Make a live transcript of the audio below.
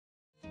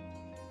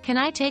Can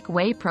I take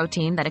whey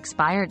protein that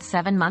expired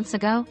 7 months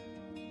ago?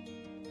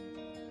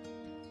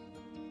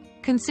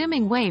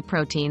 Consuming whey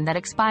protein that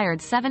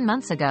expired 7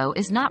 months ago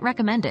is not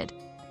recommended.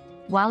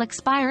 While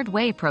expired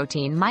whey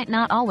protein might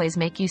not always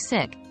make you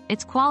sick,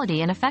 its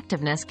quality and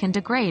effectiveness can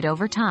degrade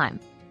over time.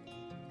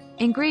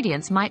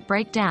 Ingredients might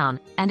break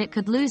down, and it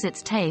could lose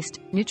its taste,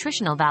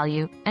 nutritional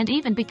value, and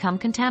even become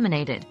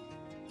contaminated.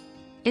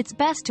 It's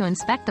best to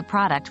inspect the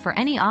product for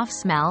any off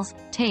smells,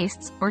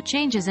 tastes, or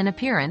changes in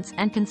appearance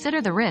and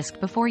consider the risk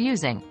before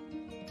using.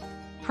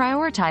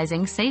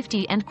 Prioritizing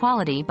safety and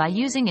quality by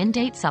using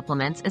in-date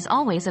supplements is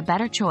always a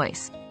better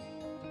choice.